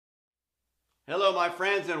Hello my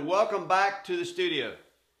friends, and welcome back to the studio.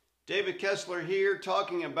 David Kessler here,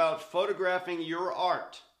 talking about photographing your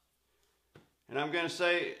art. And I'm going to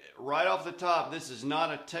say right off the top, this is not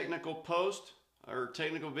a technical post or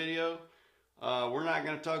technical video. We're not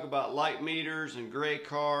going to talk about light meters and gray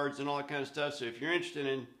cards and all that kind of stuff. So if you're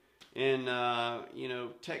interested in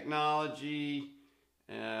technology,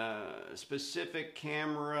 specific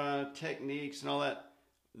camera techniques and all that,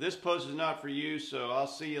 this post is not for you, so I'll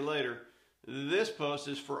see you later. This post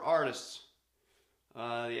is for artists.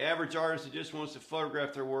 The average artist who just wants to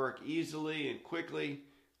photograph their work easily and quickly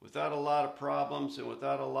without a lot of problems and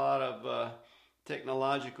without a lot of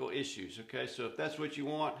technological issues. Okay, so if that's what you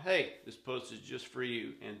want, hey, this post is just for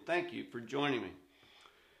you, and thank you for joining me.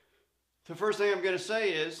 The first thing I'm going to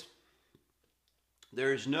say is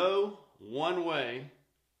there is no one way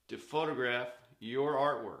to photograph your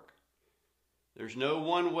artwork. There's no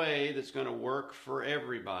one way that's going to work for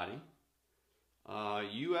everybody.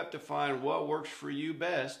 You have to find what works for you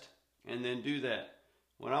best and then do that.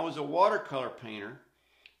 When I was a watercolor painter,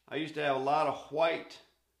 I used to have a lot of white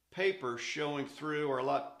paper showing through, or a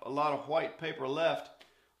lot of white paper left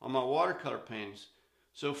on my watercolor paintings.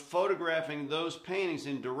 So photographing those paintings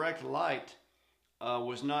in direct light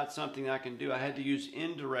was not something I can do. I had to use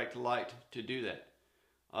indirect light to do that.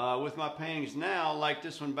 With my paintings now, like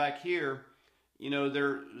this one back here,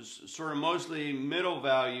 they're sort of mostly middle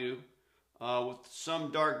value, with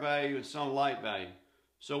some dark value and some light value.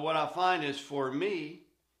 So what I find is, for me,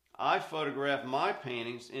 I photograph my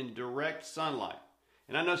paintings in direct sunlight.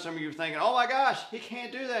 And I know some of you are thinking, oh my gosh, he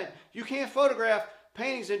can't do that. You can't photograph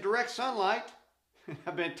paintings in direct sunlight.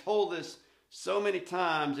 I've been told this so many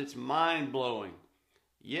times, it's mind-blowing.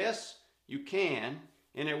 Yes, you can,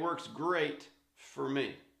 and it works great for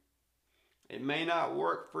me. It may not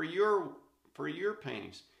work for your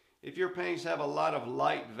paintings. If your paintings have a lot of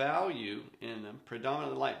light value in them,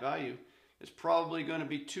 predominantly light value, it's probably going to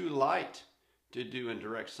be too light to do in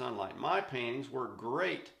direct sunlight. My paintings work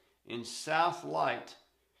great in south light,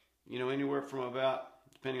 anywhere from about,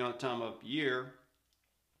 depending on the time of year,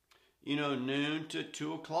 noon to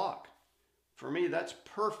 2 o'clock. For me, that's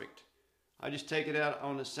perfect. I just take it out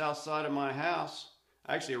on the south side of my house,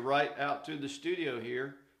 actually right out through the studio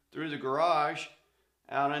here, through the garage,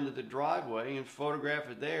 out into the driveway, and photograph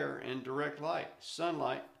it there in direct light,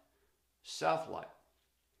 sunlight, south light.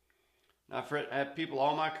 Now, I've had people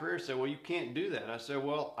all my career say, well, you can't do that. I said,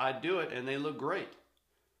 well, I do it and they look great.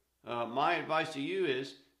 My advice to you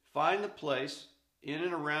is find the place in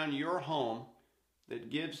and around your home that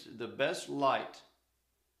gives the best light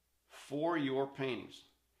for your paintings.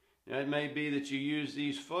 Now, it may be that you use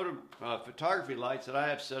these photography lights that I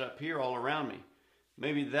have set up here all around me.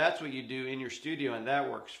 Maybe that's what you do in your studio and that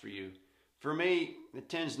works for you. For me, it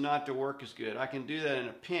tends not to work as good. I can do that in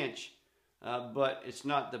a pinch, but it's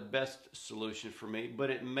not the best solution for me, but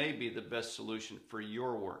it may be the best solution for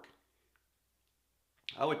your work.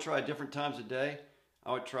 I would try different times of day.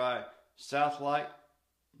 I would try south light,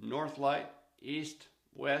 north light, east,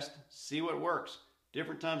 west, see what works.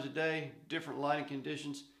 Different times of day, different lighting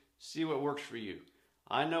conditions, see what works for you.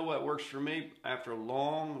 I know what works for me after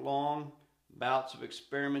long bouts of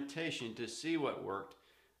experimentation to see what worked.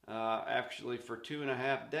 Actually, for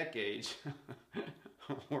 2.5 decades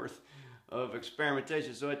worth of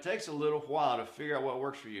experimentation. So it takes a little while to figure out what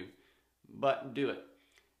works for you, but do it.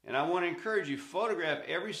 And I want to encourage you, photograph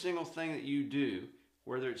every single thing that you do,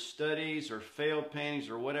 whether it's studies or failed paintings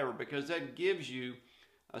or whatever, because that gives you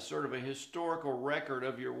a sort of a historical record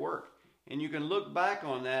of your work. And you can look back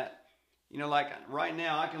on that, like right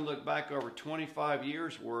now, I can look back over 25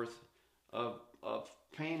 years worth of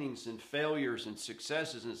paintings and failures and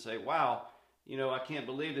successes and say, wow, I can't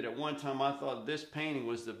believe that at one time I thought this painting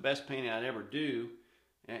was the best painting I'd ever do.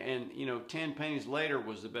 And 10 paintings later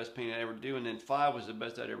was the best painting I'd ever do. And then 5 was the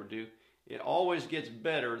best I'd ever do. It always gets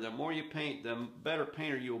better. The more you paint, the better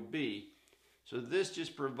painter you'll be. So this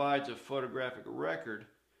just provides a photographic record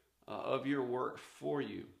of your work for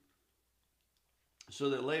you. So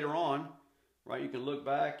that later on, right, you can look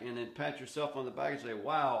back and then pat yourself on the back and say,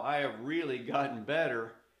 wow, I have really gotten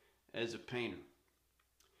better as a painter.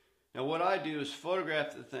 Now what I do is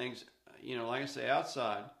photograph the things, like I say,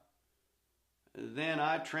 outside. Then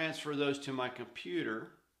I transfer those to my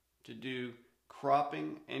computer to do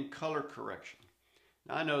cropping and color correction.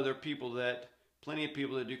 Now I know there are plenty of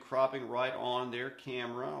people that do cropping right on their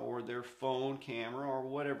camera or their phone camera or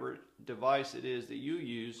whatever device it is that you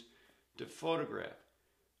use to photograph.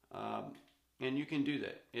 And you can do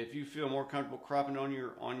that. If you feel more comfortable cropping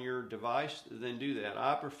on your device, then do that.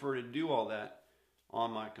 I prefer to do all that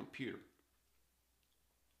on my computer.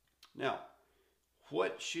 Now,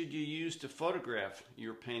 what should you use to photograph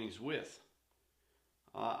your paintings with?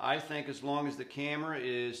 I think as long as the camera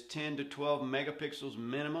is 10 to 12 megapixels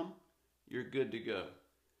minimum, you're good to go.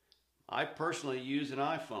 I personally use an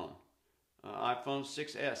iPhone, iPhone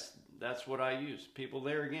 6S. That's what I use. People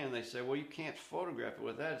there again, they say, well, you can't photograph it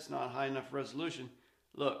with that. It's not high enough resolution.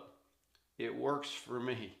 Look, it works for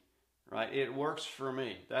me, right? It works for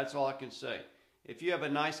me. That's all I can say. If you have a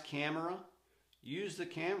nice camera, use the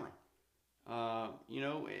camera. You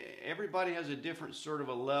know, everybody has a different sort of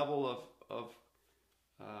a level of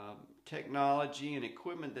technology and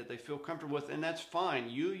equipment that they feel comfortable with, and that's fine.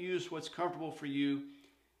 You use what's comfortable for you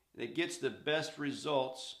that gets the best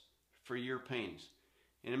results for your paintings.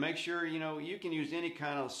 And to make sure, you know, you can use any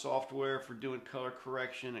kind of software for doing color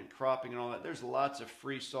correction and cropping and all that. There's lots of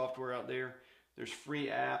free software out there. There's free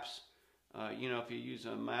apps. You know, if you use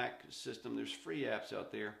a Mac system, there's free apps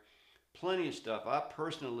out there. Plenty of stuff. I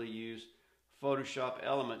personally use Photoshop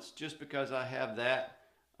Elements just because I have that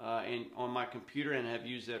on my computer and have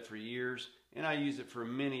used that for years. And I use it for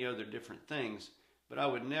many other different things. But I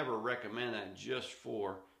would never recommend that just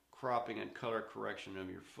for cropping and color correction of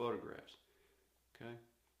your photographs. Okay.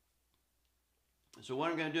 So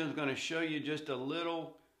what I'm going to do is I'm going to show you just a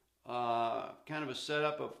little kind of a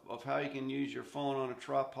setup of how you can use your phone on a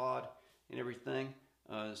tripod and everything.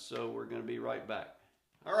 So we're going to be right back.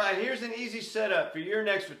 All right, here's an easy setup for your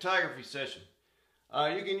next photography session.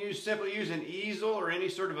 You can simply use an easel or any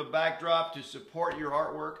sort of a backdrop to support your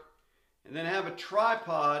artwork, and then have a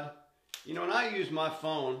tripod. You know, and I use my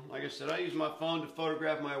phone. Like I said, I use my phone to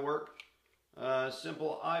photograph my work.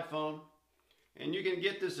 Simple iPhone. And you can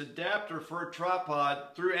get this adapter for a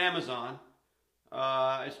tripod through Amazon.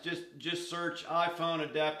 It's just search iPhone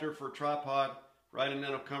adapter for tripod, right, and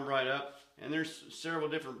then it'll come right up. And there's several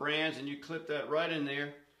different brands, and you clip that right in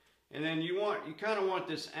there. And then you kind of want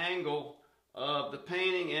this angle of the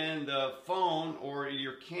painting and the phone or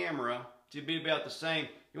your camera to be about the same.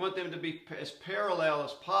 You want them to be as parallel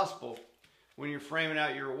as possible when you're framing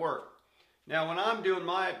out your work. Now, when I'm doing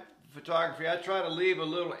my photography, I try to leave a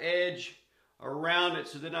little edge around it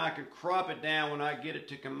so that I can crop it down when I get it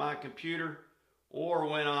to my computer, or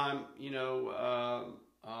when I'm, you know,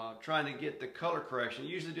 trying to get the color correction. I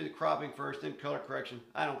usually do the cropping first, then color correction.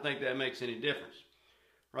 I don't think that makes any difference,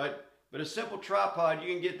 right? But a simple tripod,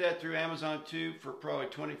 you can get that through Amazon too for probably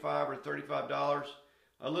 $25 or $35.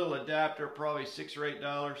 A little adapter, probably $6 or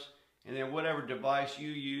 $8. And then whatever device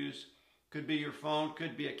you use, could be your phone,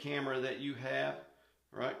 could be a camera that you have,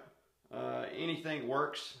 right? Anything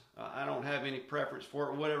works. I don't have any preference for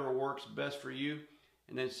it. Whatever works best for you.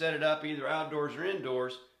 And then set it up either outdoors or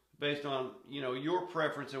indoors based on, you know, your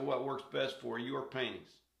preference and what works best for your paintings.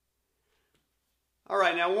 All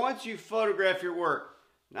right, now once you photograph your work,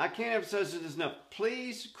 now I can't emphasize this enough.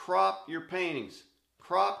 Please crop your paintings.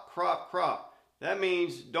 Crop, crop, crop. That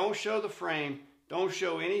means don't show the frame. Don't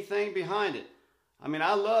show anything behind it. I mean,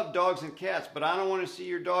 I love dogs and cats, but I don't want to see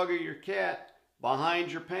your dog or your cat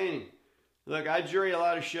behind your painting. Look, I jury a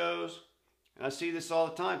lot of shows, and I see this all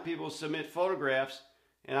the time. People submit photographs,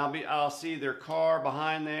 and I'll see their car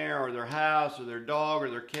behind there, or their house, or their dog, or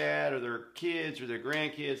their cat, or their kids, or their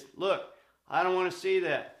grandkids. Look, I don't want to see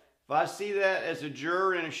that. If I see that as a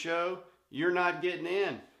juror in a show, you're not getting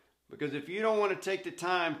in. Because if you don't want to take the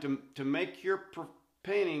time to make your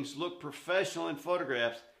paintings look professional in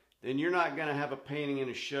photographs, then you're not going to have a painting in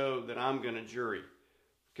a show that I'm going to jury.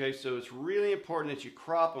 Okay, so it's really important that you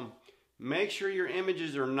crop them. Make sure your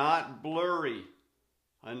images are not blurry.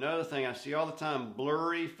 Another thing I see all the time,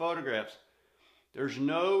 blurry photographs. There's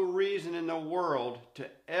no reason in the world to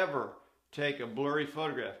ever take a blurry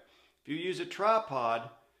photograph. If you use a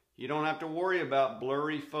tripod, you don't have to worry about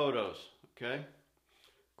blurry photos, okay?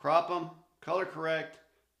 Crop them, color correct,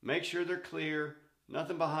 make sure they're clear,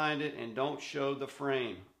 nothing behind it, and don't show the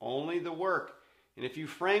frame, only the work. And if you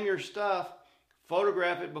frame your stuff,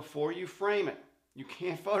 photograph it before you frame it. You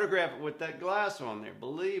can't photograph it with that glass on there,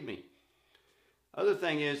 believe me. Other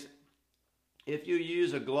thing is, if you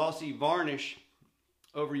use a glossy varnish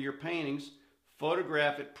over your paintings,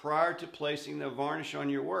 photograph it prior to placing the varnish on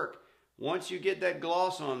your work. Once you get that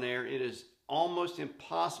gloss on there, it is almost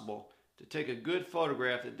impossible to take a good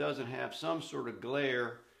photograph that doesn't have some sort of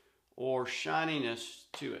glare or shininess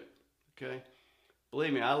to it, okay?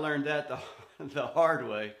 Believe me, I learned that the hard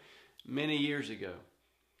way many years ago.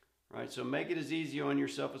 Right, so make it as easy on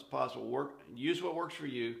yourself as possible. Use what works for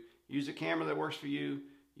you. Use a camera that works for you.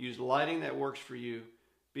 Use lighting that works for you.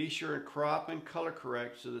 Be sure and crop and color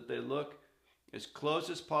correct so that they look as close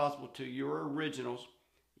as possible to your originals.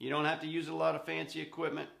 You don't have to use a lot of fancy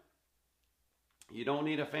equipment. You don't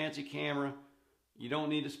need a fancy camera. You don't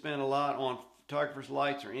need to spend a lot on photographer's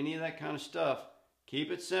lights or any of that kind of stuff, keep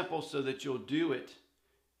it simple so that you'll do it.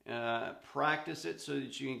 Practice it so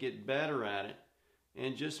that you can get better at it,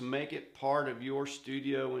 and just make it part of your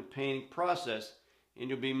studio and painting process, and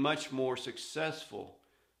you'll be much more successful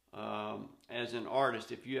as an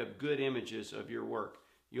artist if you have good images of your work.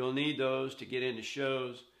 You'll need those to get into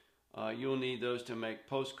shows. You'll need those to make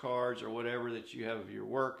postcards or whatever that you have of your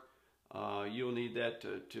work. You'll need that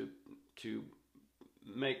to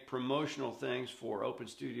make promotional things for open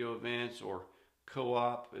studio events or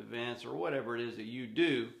co-op events or whatever it is that you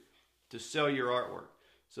do to sell your artwork.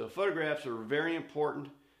 So photographs are very important.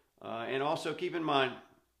 And also keep in mind,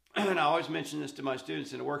 and I always mention this to my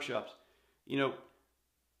students in the workshops, you know,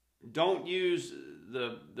 don't use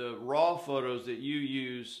the raw photos that you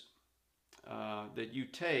use, that you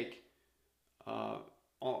take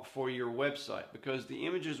for your website, because the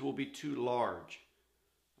images will be too large.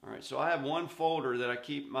 All right, so I have one folder that I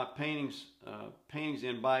keep my paintings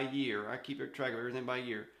in by year. I keep a track of everything by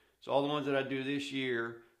year. So all the ones that I do this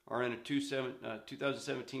year are in a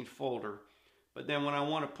 2017 folder. But then when I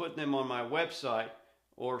want to put them on my website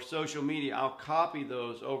or social media, I'll copy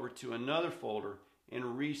those over to another folder and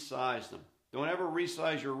resize them. Don't ever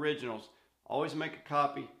resize your originals. Always make a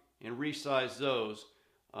copy and resize those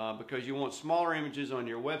because you want smaller images on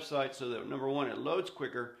your website so that, number one, it loads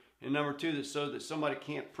quicker, and number two, that so that somebody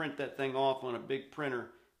can't print that thing off on a big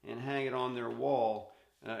printer and hang it on their wall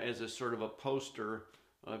as a sort of a poster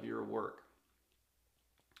of your work.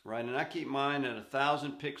 Right, and I keep mine at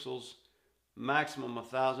 1,000 pixels, maximum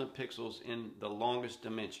 1,000 pixels in the longest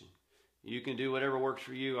dimension. You can do whatever works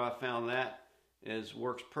for you. I found that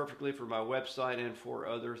works perfectly for my website and for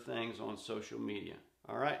other things on social media.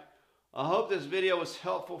 All right, I hope this video was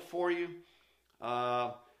helpful for you.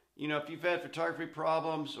 You know, if you've had photography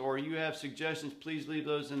problems or you have suggestions, please leave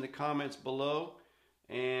those in the comments below.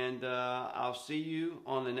 And I'll see you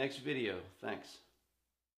on the next video. Thanks.